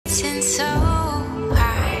chasing so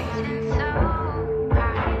high.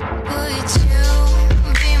 Would you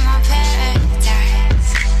be my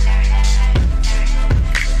paradise?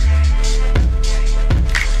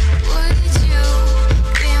 Would you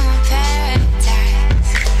be my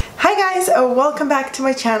paradise? Hi guys, welcome back to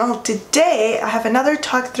my channel. Today I have another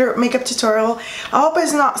talk through makeup tutorial. I hope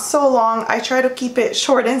it's not so long. I try to keep it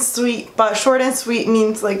short and sweet, but short and sweet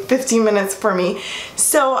means like 15 minutes for me.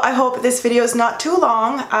 So I hope this video is not too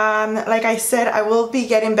long. Like I said, I will be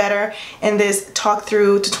getting better in this talk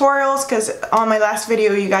through tutorials because on my last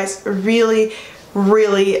video you guys really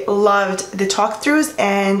loved the talk throughs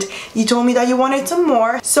and you told me that you wanted some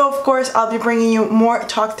more, so of course I'll be bringing you more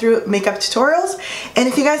talk through makeup tutorials. And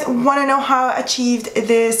if you guys want to know how I achieved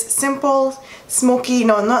this simple simple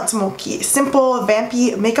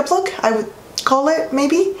vampy makeup look, I would call it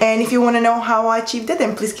maybe, and if you want to know how I achieved it,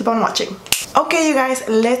 then please keep on watching. Okay you guys,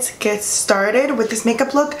 let's get started with this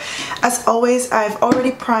makeup look. As always, I've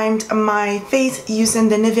already primed my face using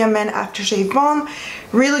the Nivea Men Aftershave Balm.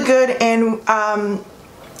 Really good, and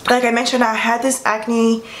like I mentioned, I had this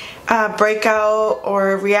acne breakout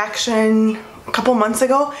or reaction a couple months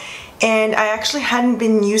ago, and I actually hadn't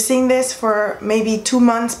been using this for maybe 2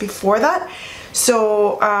 months before that.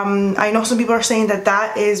 So I know some people are saying that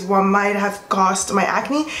that is what might have caused my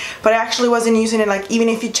acne, but I actually wasn't using it. Like, even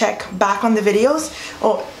if you check back on the videos,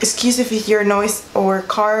 oh, excuse if you hear noise or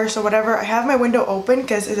cars or whatever, I have my window open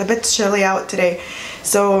because it's a bit chilly out today,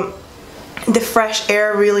 so the fresh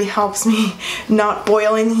air really helps me not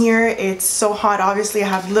boil in here. It's so hot. Obviously I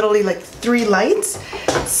have literally like 3 lights,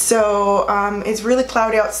 so it's really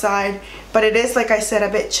cloudy outside, but it is, like I said, a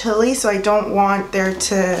bit chilly, so I don't want there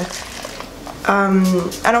to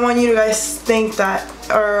I don't want you guys to think that,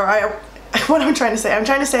 or what I'm trying to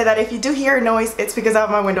say that if you do hear a noise, it's because I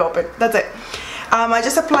have my window open. That's it. I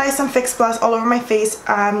just apply some Fix Plus all over my face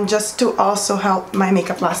just to also help my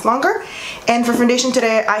makeup last longer. And for foundation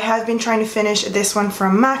today, I have been trying to finish this one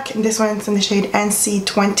from MAC, and this one's in the shade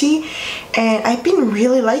NC20, and I've been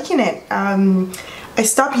really liking it. I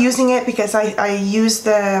stopped using it because I use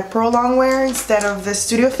the Pro Longwear instead of the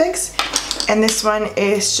Studio Fix. And this one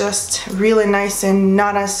is just really nice and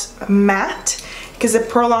not as matte, because the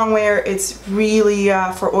Pro Longwear, it's really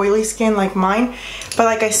for oily skin like mine. But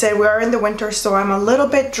like I said, we are in the winter, so I'm a little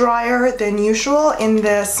bit drier than usual. In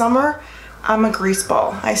the summer, I'm a grease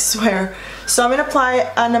ball, I swear. So I'm gonna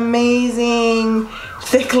apply an amazing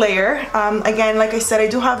thick layer. Again, like I said, I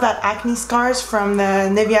do have that acne scars from the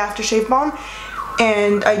Nivea Aftershave Balm,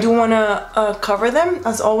 and I do want to cover them,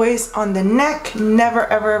 as always, on the neck. Never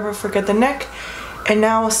ever forget the neck. And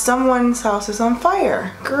now someone's house is on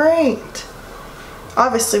fire. Great.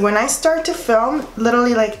 Obviously when I start to film,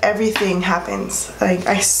 literally like everything happens, like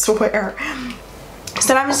I swear.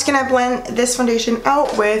 So now I'm just gonna blend this foundation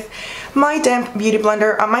out with my damp beauty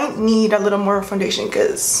blender. I might need a little more foundation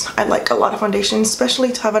because I like a lot of foundation,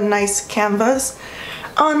 especially to have a nice canvas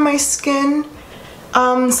on my skin.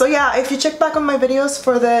 So yeah, if you check back on my videos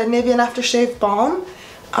for the Nivea Aftershave Balm,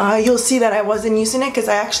 you'll see that I wasn't using it because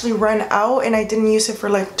I actually ran out and I didn't use it for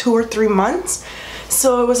like 2 or 3 months.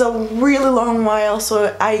 So it was a really long while,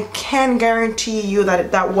 so I can guarantee you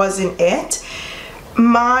that that wasn't it.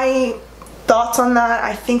 My thoughts on that,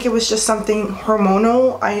 I think it was just something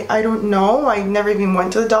hormonal. I don't know. I never even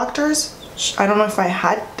went to the doctors. I don't know if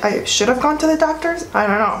I should have gone to the doctors. I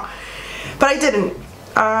don't know. But I didn't.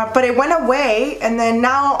 But it went away, and then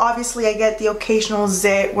now obviously I get the occasional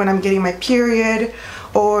zit when I'm getting my period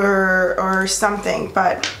or something,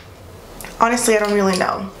 but honestly I don't really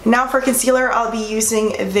know. Now for concealer, I'll be using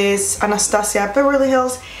this Anastasia Beverly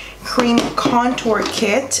Hills Cream Contour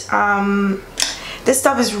Kit. This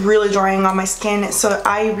stuff is really drying on my skin, so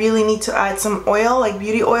I really need to add some oil, like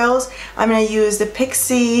beauty oils. I'm going to use the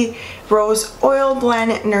Pixie Rose Oil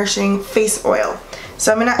Blend Nourishing Face Oil.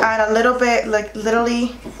 So I'm going to add a little bit, like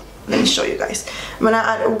literally, let me show you guys. I'm going to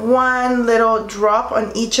add 1 little drop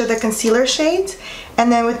on each of the concealer shades.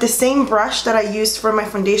 And then with the same brush that I used for my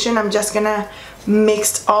foundation, I'm just going to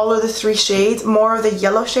mix all of the 3 shades. More of the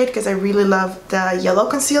yellow shade because I really love the yellow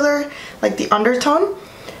concealer, like the undertone.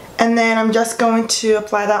 And then I'm just going to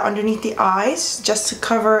apply that underneath the eyes just to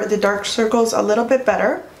cover the dark circles a little bit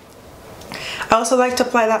better. I also like to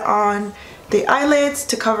apply that on the eyelids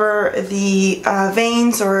to cover the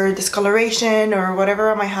veins or discoloration or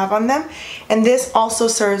whatever I might have on them. And this also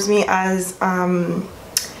serves me as an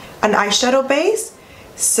eyeshadow base,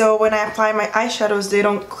 so when I apply my eyeshadows, they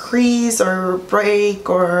don't crease or break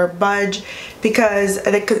or budge, because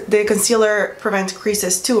the concealer prevents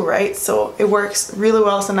creases too, right? So it works really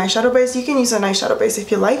well as an eyeshadow base. You can use an eyeshadow base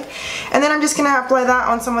if you like. And then I'm just gonna apply that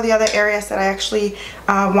on some of the other areas that I actually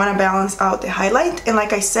want to balance out the highlight. And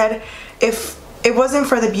like I said, if it wasn't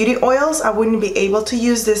for the beauty oils, I wouldn't be able to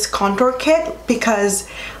use this contour kit because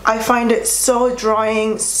I find it so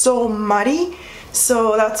drying, so muddy.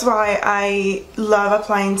 So that's why I love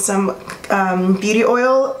applying some beauty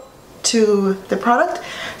oil to the product,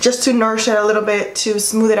 just to nourish it a little bit, to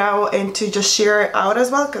smooth it out, and to just sheer it out as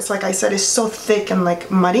well, because like I said, it's so thick and like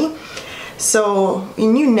muddy. So,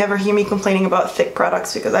 and you never hear me complaining about thick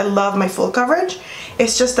products because I love my full coverage.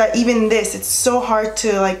 It's just that even this, it's so hard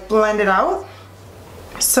to like blend it out.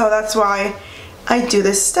 So that's why I do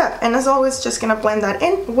this step. And as always, just gonna blend that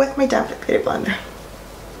in with my damp liquid blender.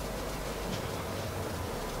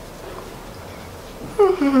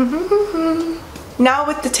 Now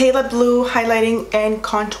with the Tailored Blue highlighting and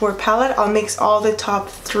contour palette, I'll mix all the top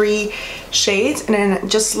 3 shades and then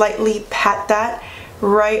just slightly pat that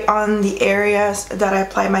right on the areas that I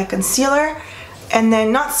apply my concealer, and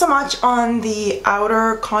then not so much on the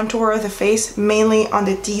outer contour of the face, mainly on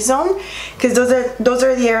the T-zone, because those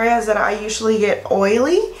are the areas that I usually get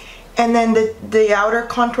oily. And then the outer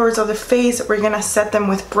contours of the face, we're gonna set them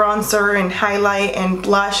with bronzer and highlight and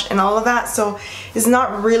blush and all of that. So it's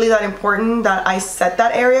not really that important that I set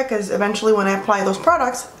that area, because eventually when I apply those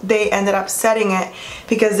products, they ended up setting it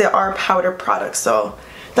because they are powder products. So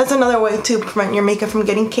that's another way to prevent your makeup from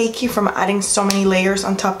getting cakey, from adding so many layers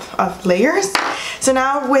on top of layers. So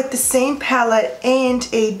now with the same palette and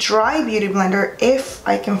a dry beauty blender, if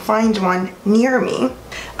I can find one near me.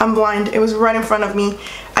 I'm blind, it was right in front of me.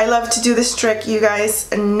 I love to do this trick, you guys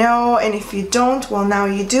know, and if you don't, well now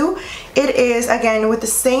you do. It is, again, with the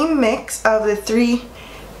same mix of the 3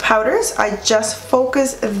 powders, I just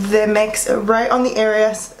focus the mix right on the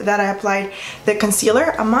areas that I applied the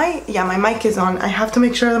concealer. Yeah, my mic is on. I have to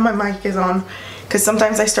make sure that my mic is on, because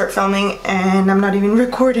sometimes I start filming and I'm not even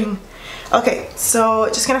recording. Okay, so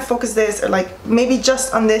just gonna focus this, or like maybe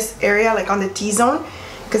just on this area, like on the T-zone,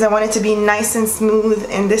 because I want it to be nice and smooth,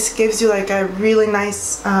 and this gives you like a really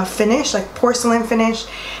nice finish, like porcelain finish,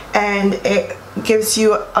 and it gives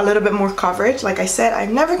you a little bit more coverage. Like I said,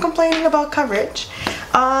 I'm never complaining about coverage.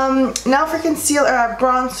 Now for concealer,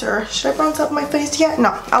 bronzer. Should I bronze up my face yet?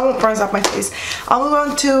 No, I won't bronze up my face. I'll move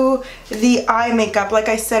on to the eye makeup. Like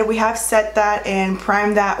I said, we have set that and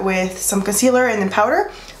primed that with some concealer and then powder.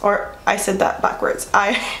 Or I said that backwards.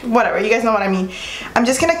 Whatever, you guys know what I mean. I'm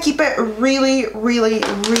just gonna keep it really, really,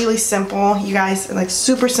 really simple, you guys, like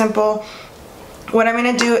super simple. What I'm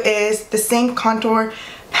gonna do is the same contour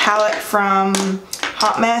palette from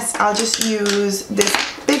Hot Mess. I'll just use this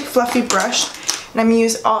big fluffy brush, and I'm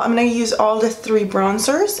gonna use all the 3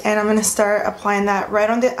 bronzers, and I'm gonna start applying that right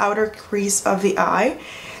on the outer crease of the eye.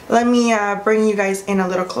 Let me bring you guys in a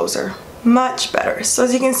little closer. Much better. So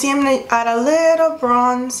as you can see, I'm gonna add a little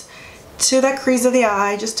bronze to the crease of the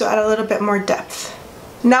eye just to add a little bit more depth.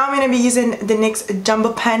 Now I'm gonna be using the NYX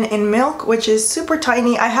Jumbo Pen in Milk, which is super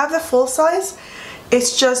tiny. I have the full size.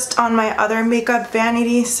 It's just on my other makeup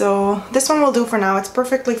vanity, so this one will do for now. It's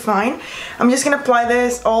perfectly fine. I'm just gonna apply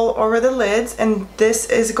this all over the lids, and this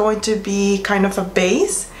is going to be kind of a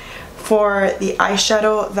base for the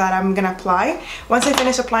eyeshadow that I'm gonna apply. Once I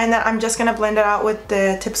finish applying that, I'm just gonna blend it out with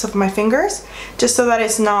the tips of my fingers, just so that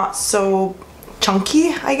it's not so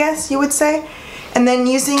chunky, I guess you would say. And then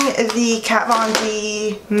using the Kat Von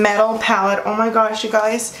D Metal palette, oh my gosh, you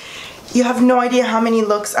guys, you have no idea how many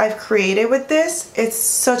looks I've created with this. It's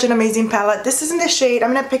such an amazing palette. This is in the shade,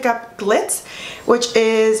 I'm gonna pick up Glitz, which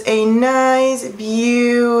is a nice,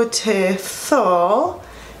 beautiful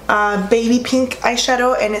baby pink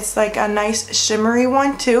eyeshadow, and it's like a nice shimmery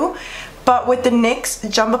one too, but with the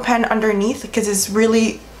NYX Jumbo Pen underneath, because it's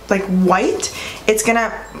really like white, it's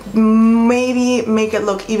gonna maybe make it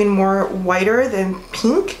look even more whiter than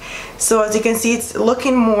pink. So as you can see, it's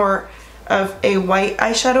looking more of a white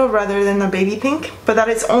eyeshadow rather than a baby pink, but that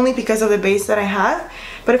is only because of the base that I have.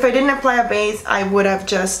 But if I didn't apply a base, I would have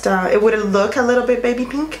just it would have looked a little bit baby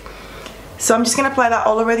pink. So I'm just gonna apply that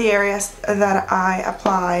all over the areas that I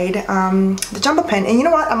applied the Jumbo Pen. And you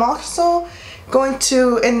know what, I'm also going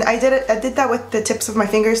to, and I did that with the tips of my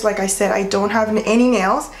fingers. Like I said, I don't have any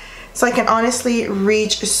nails, so I can honestly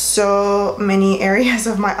reach so many areas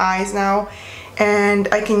of my eyes now, and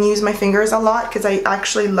I can use my fingers a lot because I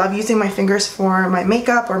actually love using my fingers for my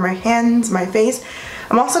makeup or my hands, my face.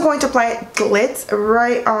 I'm also going to apply Glitz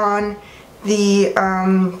right on the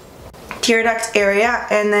tear duct area,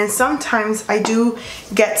 and then sometimes I do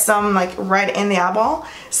get some like right in the eyeball,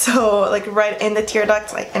 so like right in the tear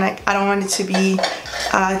duct, like, and I don't want it to be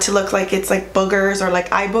to look like it's like boogers or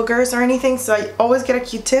like eye boogers or anything, so I always get a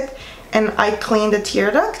Q-tip and I clean the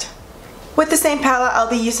tear duct. With the same palette, I'll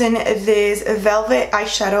be using this velvet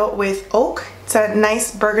eyeshadow with Oak. It's a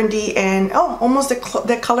nice burgundy and oh, almost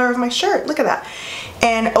the color of my shirt. Look at that.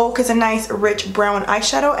 And Oak is a nice rich brown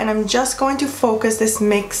eyeshadow, and I'm just going to focus this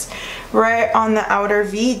mix right on the outer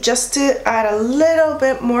V just to add a little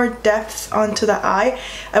bit more depth onto the eye.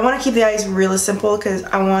 I want to keep the eyes really simple because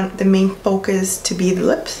I want the main focus to be the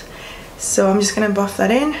lips. So I'm just going to buff that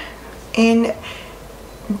in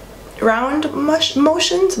round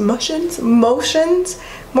motions,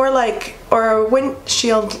 more like, or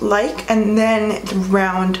windshield like, and then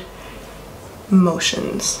round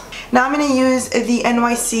motions. Now I'm going to use the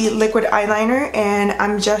NYC liquid eyeliner, and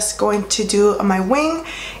I'm just going to do my wing,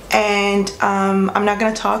 and I'm not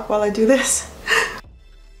going to talk while I do this.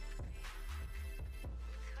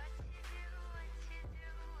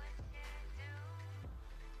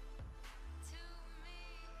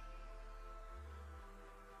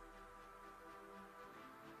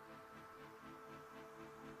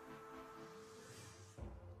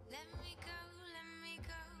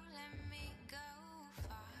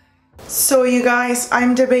 So you guys,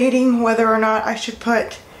 I'm debating whether or not I should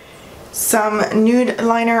put some nude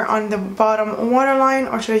liner on the bottom waterline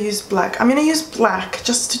or should I use black. I'm gonna use black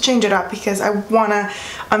just to change it up because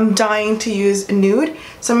I'm dying to use nude.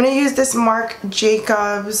 So I'm gonna use this Marc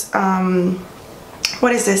Jacobs,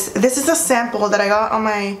 what is this? This is a sample that I got on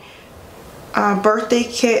my birthday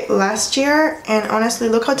kit last year, and honestly,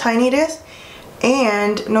 look how tiny it is.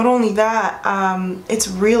 And not only that, it's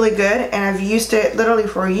really good, and I've used it literally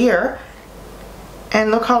for a year, and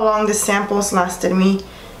look how long the samples lasted me.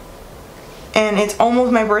 And it's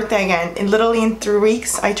almost my birthday again, and literally in 3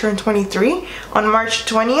 weeks I turned 23 on March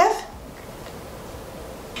 20th.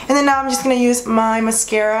 And then now I'm just going to use my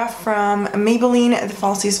mascara from Maybelline, the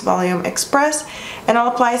Falsies Volume Express, and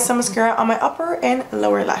I'll apply some mascara on my upper and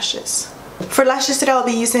lower lashes. For lashes today, I'll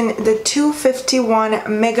be using the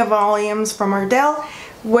 251 Mega Volumes from Ardell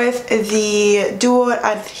with the Duo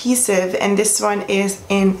Adhesive, and this one is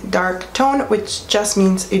in dark tone, which just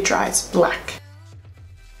means it dries black.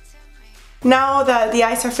 Now that the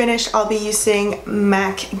eyes are finished, I'll be using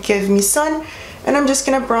MAC Give Me Sun, and I'm just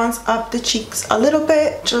gonna bronze up the cheeks a little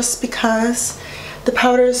bit just because the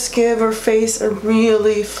powders give our face a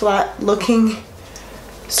really flat looking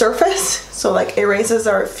surface, so like erases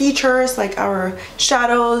our features, like our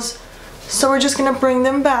shadows. So we're just gonna bring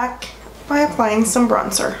them back by applying some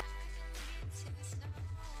bronzer.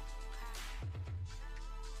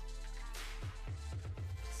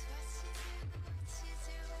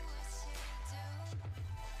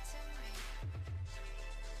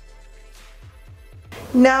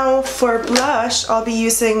 Now for blush, I'll be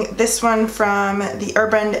using this one from the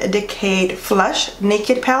Urban Decay Flush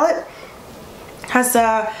Naked palette. Has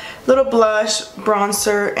a little blush,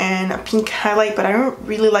 bronzer, and a pink highlight, but I don't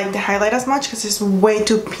really like the highlight as much because it's way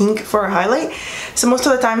too pink for a highlight. So most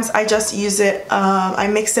of the times I just use it, I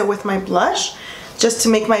mix it with my blush just to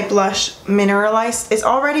make my blush mineralized. It's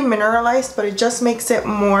already mineralized, but it just makes it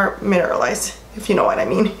more mineralized, if you know what I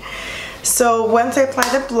mean. So once I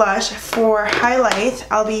apply the blush for highlight,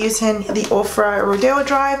 I'll be using the Ofra Rodeo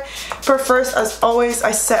Drive. But first, as always,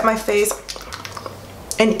 I set my face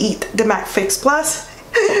and eat the MAC Fix Plus.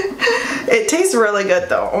 It tastes really good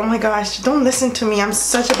though. Oh my gosh, don't listen to me. I'm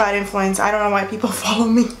such a bad influence. I don't know why people follow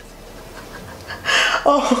me.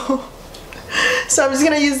 Oh, so I'm just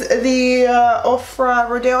gonna use the Ofra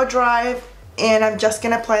Rodeo Drive, and I'm just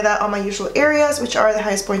gonna apply that on my usual areas, which are the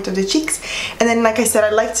highest point of the cheeks. And then, like I said,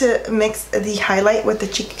 I like to mix the highlight with the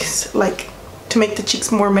cheeks, like to make the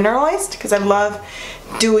cheeks more mineralized, because I love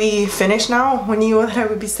dewy finish now. Who knew that I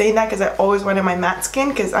would be saying that, because I always wanted my matte skin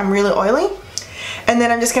because I'm really oily. And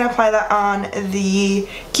then I'm just gonna apply that on the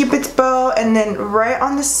Cupid's bow, and then right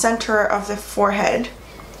on the center of the forehead.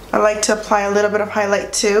 I like to apply a little bit of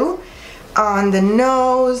highlight too on the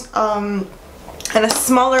nose, and a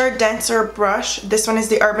smaller, denser brush. This one is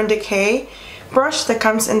the Urban Decay brush that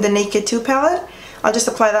comes in the Naked 2 palette. I'll just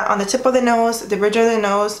apply that on the tip of the nose, the bridge of the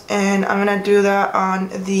nose, and I'm gonna do that on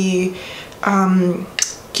the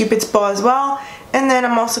Cupid's bow as well. And then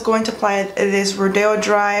I'm also going to apply this Rodeo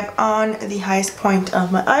Drive on the highest point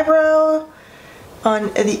of my eyebrow,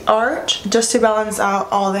 on the arch, just to balance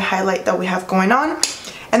out all the highlight that we have going on.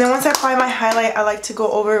 And then once I apply my highlight, I like to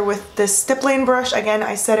go over with this stippling brush. Again,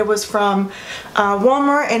 I said it was from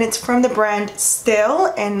Walmart, and it's from the brand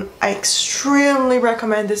Still, and I extremely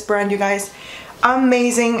recommend this brand, you guys.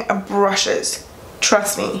 amazing brushes,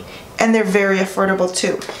 trust me, and they're very affordable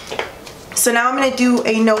too. So now I'm going to do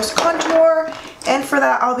a nose contour, and for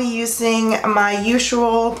that I'll be using my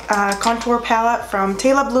usual contour palette from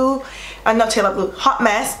Hot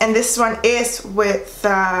Mess, and this one is with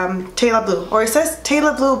Taylor Blue, or it says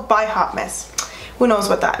Taylor Blue by Hot Mess. Who knows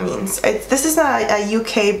what that means. This is a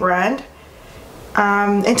UK brand,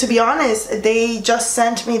 and to be honest, they just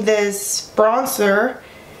sent me this bronzer.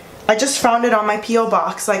 I just found it on my P.O.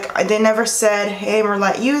 box. Like, they never said, hey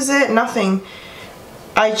MIRLLETH, use it, nothing.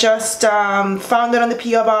 I just found it on the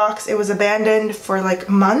P.O. box. It was abandoned for like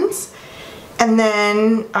months, and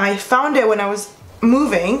then I found it when I was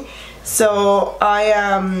moving, so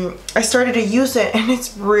I started to use it, and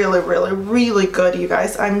it's really good, you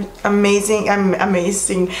guys. I'm amazed,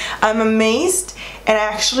 and I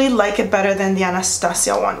actually like it better than the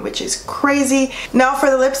Anastasia one, which is crazy. Now for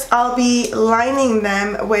the lips, I'll be lining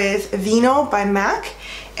them with Vino by MAC,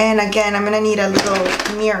 and again I'm gonna need a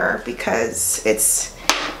little mirror because it's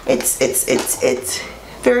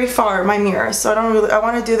very far, my mirror, so I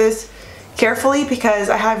want to do this carefully because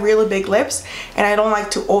I have really big lips and I don't like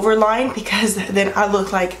to overline because then I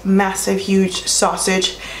look like massive huge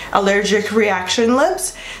sausage allergic reaction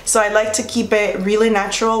lips. So I like to keep it really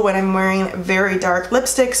natural when I'm wearing very dark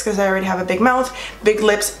lipsticks because I already have a big mouth, big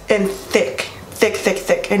lips, and thick,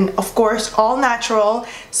 and of course all natural.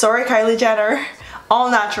 Sorry Kylie Jenner, all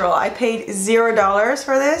natural. I paid $0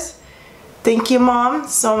 for this. Thank you, Mom,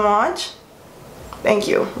 so much. Thank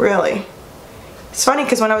you, really. It's funny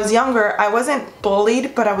because when I was younger, I wasn't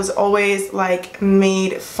bullied, but I was always like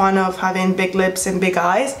made fun of having big lips and big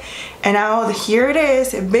eyes. And now here it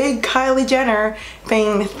is, big Kylie Jenner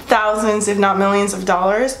paying thousands, if not millions of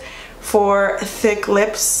dollars for thick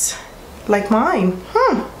lips like mine.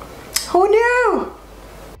 Who knew?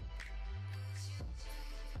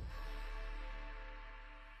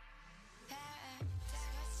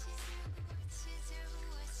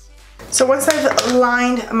 So once I've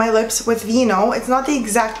lined my lips with Vino, it's not the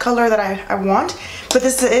exact color that I want, but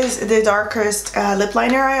this is the darkest lip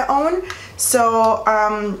liner I own. So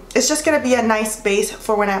it's just gonna be a nice base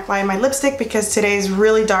for when I apply my lipstick because today is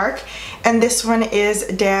really dark. And this one is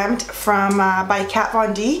Damned from by Kat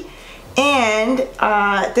Von D. And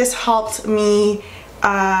this helped me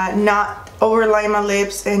not overline my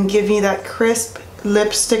lips and give me that crisp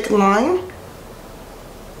lipstick line.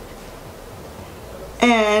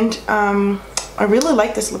 And I really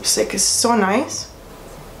like this lipstick, it's so nice.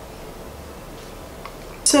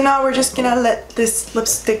 So now we're just gonna let this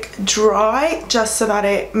lipstick dry just so that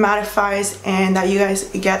it mattifies and that you guys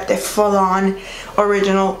get the full-on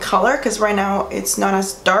original color, because right now it's not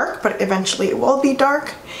as dark, but eventually it will be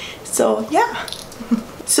dark. So yeah.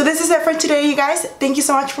 So this is it for today, you guys. Thank you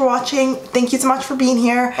so much for watching. Thank you so much for being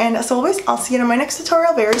here. And as always, I'll see you in my next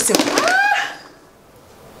tutorial very soon.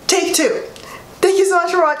 Take two. Thank you so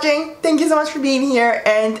much for watching. Thank you so much for being here.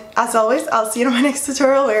 And as always, I'll see you in my next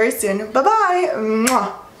tutorial very soon. Bye-bye.